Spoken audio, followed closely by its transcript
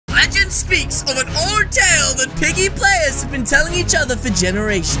legend speaks of an old tale that Piggy players have been telling each other for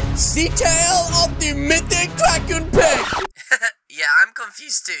generations. The tale of the mythic Kraken Pig. Yeah, I'm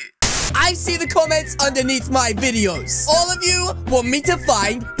confused too. I see the comments underneath my videos. All of you want me to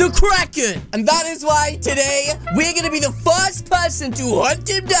find the Kraken. And that is why today we're going to be the first person to hunt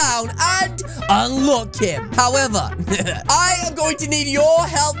him down and unlock him. However, I am going to need your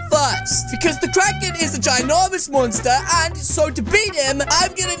help first. Because the Kraken is a ginormous monster. And so to beat him,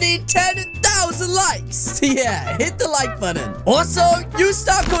 I'm going to need 10,000 likes. Yeah, hit the like button. Also, use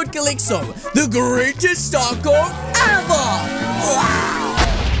star code Calixo, the greatest star code ever. Wow.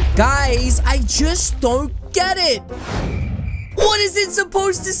 Guys, I just don't get it. What is it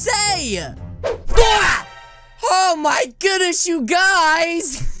supposed to say? Oh my goodness, you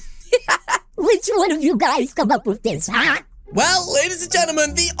guys. Which one of you guys come up with this, huh? Well, ladies and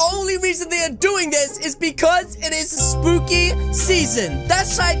gentlemen, the only reason they are doing this is because it is spooky season.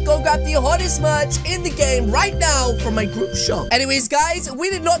 That's right, go grab the hottest merch in the game right now from my group shop. Anyways, guys, we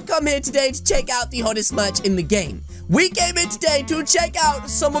did not come here today to check out the hottest merch in the game. We came in today to check out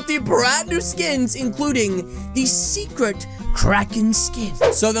some of the brand new skins, including the secret Kraken skin.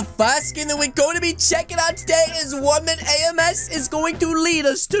 So the first skin that we're going to be checking out today is one that AMS is going to lead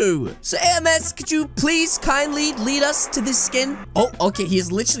us to. So AMS, could you please kindly lead us to this skin? Oh, okay, he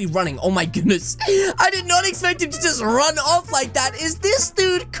is literally running. Oh my goodness. I did not expect him to just run off like that. Is this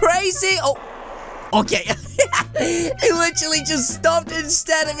dude crazy? Oh. Okay, he literally just stopped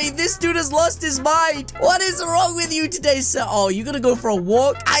instead of me. This dude has lost his mind. What is wrong with you today, sir? Oh, you're gonna go for a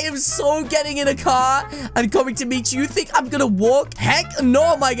walk? I am so getting in a car and coming to meet you. You think I'm gonna walk? Heck no,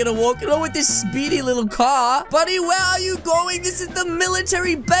 am I gonna walk? Not with this speedy little car. Buddy, where are you going? This is the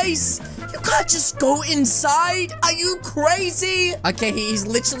military base. You can't just go inside. Are you crazy? Okay, he's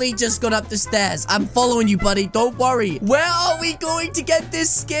literally just gone up the stairs. I'm following you, buddy. Don't worry. Where are we going to get this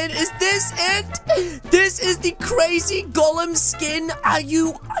skin? Is this it? This is the crazy golem skin. Are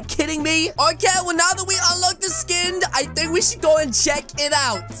you kidding me? Okay, well, now that we unlock the skin, I think we should go and check it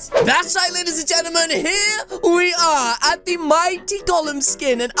out. That's right, ladies and gentlemen. Here we are at the mighty golem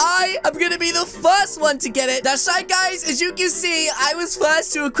skin, and I am going to be the first one to get it. That's right, guys. As you can see, I was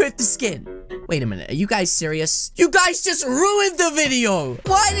first to equip the skin. Wait a minute, are you guys serious? You guys just ruined the video!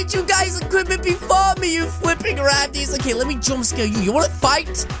 Why did you guys equip it before me, you flipping raddies? Okay, let me jump scare you. You wanna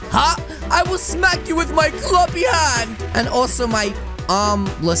fight? Huh? I will smack you with my clubby hand! And also my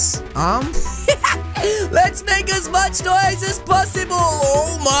armless arm? Let's make as much noise as possible!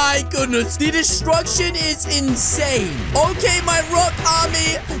 Oh my goodness, the destruction is insane! Okay, my rock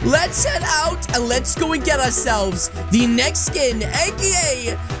army, let's head out and let's go and get ourselves the next skin,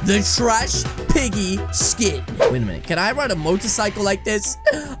 aka the Trash Piggy skin. Wait a minute, can I ride a motorcycle like this?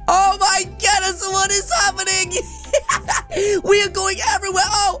 Oh my goodness, what is happening? We are going everywhere.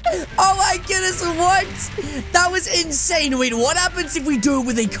 Oh my goodness, what? That was insane. Wait, what happens if we do it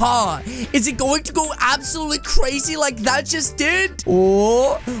with a car? Is it going to go absolutely crazy like that just did?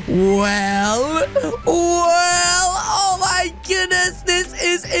 Oh, well, oh my goodness, this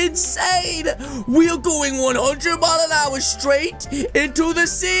is insane. We are going 100 miles an hour straight into the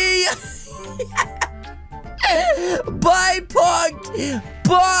sea. Bye, punk.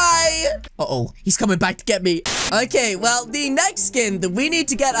 Bye! Uh-oh, he's coming back to get me. Okay, well, the next skin that we need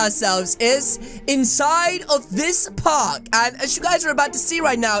to get ourselves is inside of this park. And as you guys are about to see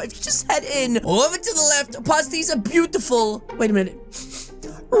right now, if you just head in over to the left, past these beautiful... Wait a minute.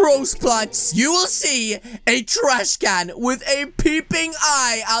 Rose plants, you will see a trash can with a peeping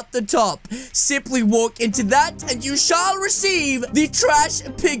eye out the top. Simply walk into that and you shall receive the Trash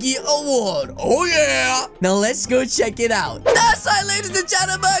Piggy Award. Oh yeah! Now let's go check it out. That's right, ladies and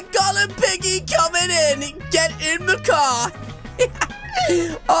gentlemen, Golem Piggy coming in. Get in the car.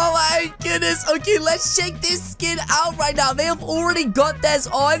 Oh my goodness. Okay, let's check this skin out right now. They have already got theirs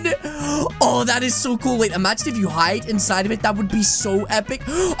on. Oh, that is so cool. Wait, imagine if you hide inside of it. That would be so epic.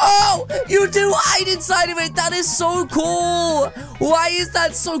 Oh, you do hide inside of it. That is so cool. Why is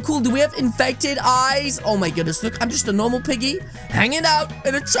that so cool? Do we have infected eyes? Oh my goodness. Look, I'm just a normal piggy hanging out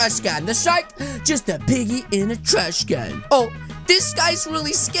in a trash can. That's right, just a piggy in a trash can. Oh, this guy's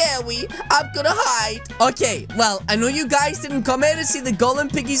really scary. I'm gonna hide. Okay, well, I know you guys didn't come here to see the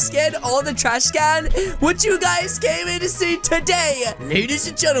Golem Piggy skin or the trash can. What you guys came here to see today, ladies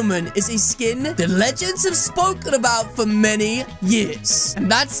and gentlemen, is a skin that legends have spoken about for many years. And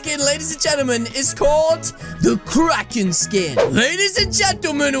that skin, ladies and gentlemen, is called the Kraken skin. Ladies and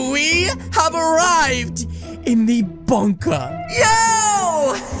gentlemen, we have arrived in the bunker.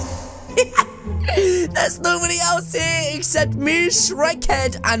 Yo! There's nobody else here except me,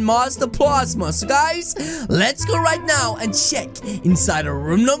 Shrekhead, and Master Plasma. So guys, let's go right now and check inside of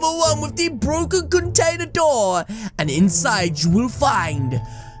room number 1 with the broken container door. And inside you will find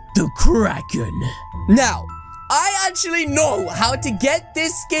the Kraken. Now, I actually know how to get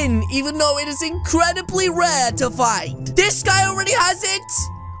this skin, even though it is incredibly rare to find. This guy already has it?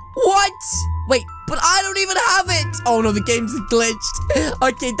 What? Wait, but I don't even have it. Oh no, the game's glitched.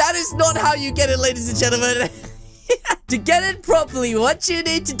 Okay, that is not how you get it, ladies and gentlemen. To get it properly, what you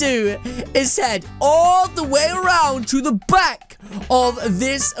need to do is head all the way around to the back of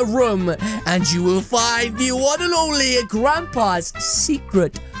this room, and you will find the one and only Grandpa's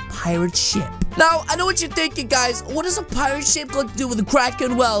secret pirate ship. Now, I know what you're thinking, guys. What does a pirate ship got to do with the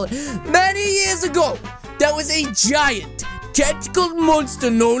Kraken? Well, many years ago, there was a giant tentacled monster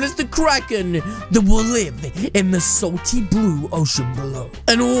known as the Kraken that will live in the salty blue ocean below.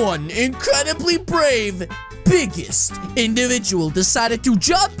 And one incredibly brave, biggest individual decided to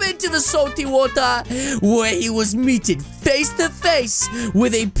jump into the salty water, where he was meted face to face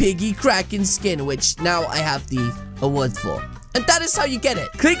with a piggy Kraken skin, which now I have the award for. And that is how you get it.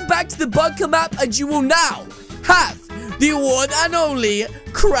 Click back to the bunker map and you will now have the one and only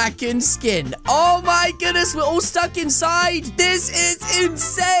Kraken skin. Oh my goodness, we're all stuck inside. This is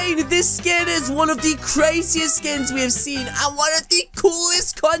insane. This skin is one of the craziest skins we have seen and one of the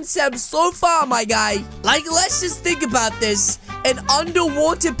coolest concepts so far, my guy. Like, let's just think about this. An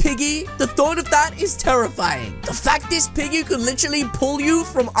underwater piggy, the thought of that is terrifying. The fact this piggy could literally pull you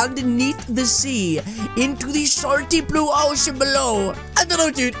from underneath the sea into the salty blue ocean below. I don't know,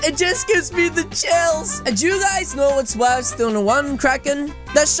 dude. It just gives me the chills. And you guys know what's worse than one Kraken?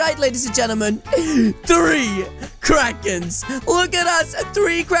 That's right, ladies and gentlemen. 3 Krakens. Look at us,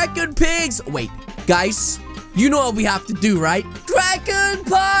 3 Kraken pigs. Wait, guys, you know what we have to do, right? Kraken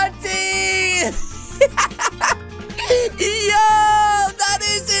party! Yo, that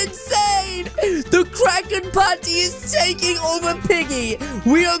is insane! The Kraken party is taking over Piggy.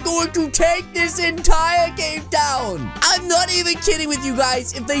 We are going to take this entire game down. I'm not even kidding with you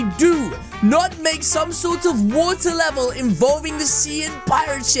guys. If they do not make some sort of water level involving the sea and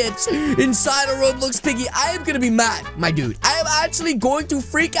pirate ships inside a Roblox Piggy, I am gonna be mad, my dude. I am actually going to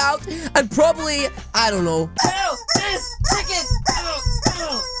freak out and probably, I don't know. Ow, this chicken!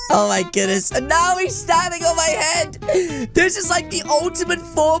 Oh my goodness. And now he's standing on my head. This is like the ultimate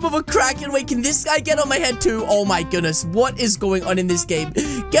form of a Kraken. Wait, can this guy get on my head too? Oh my goodness. What is going on in this game?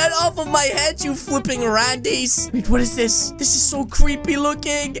 Get off of my head, you flipping randies. Wait, what is this? This is so creepy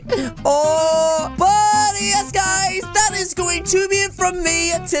looking. Oh, but yes, guys, that is going to be it from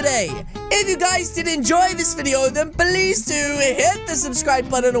me today. If you guys did enjoy this video, then please do hit the subscribe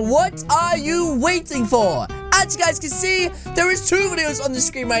button. What are you waiting for? As you guys can see, there is 2 videos on the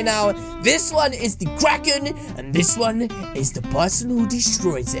screen right now. This one is the Kraken, and this one is the person who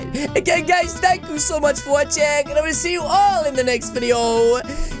destroys it. Again, guys, thank you so much for watching, and I will see you all in the next video.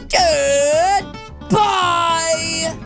 Goodbye!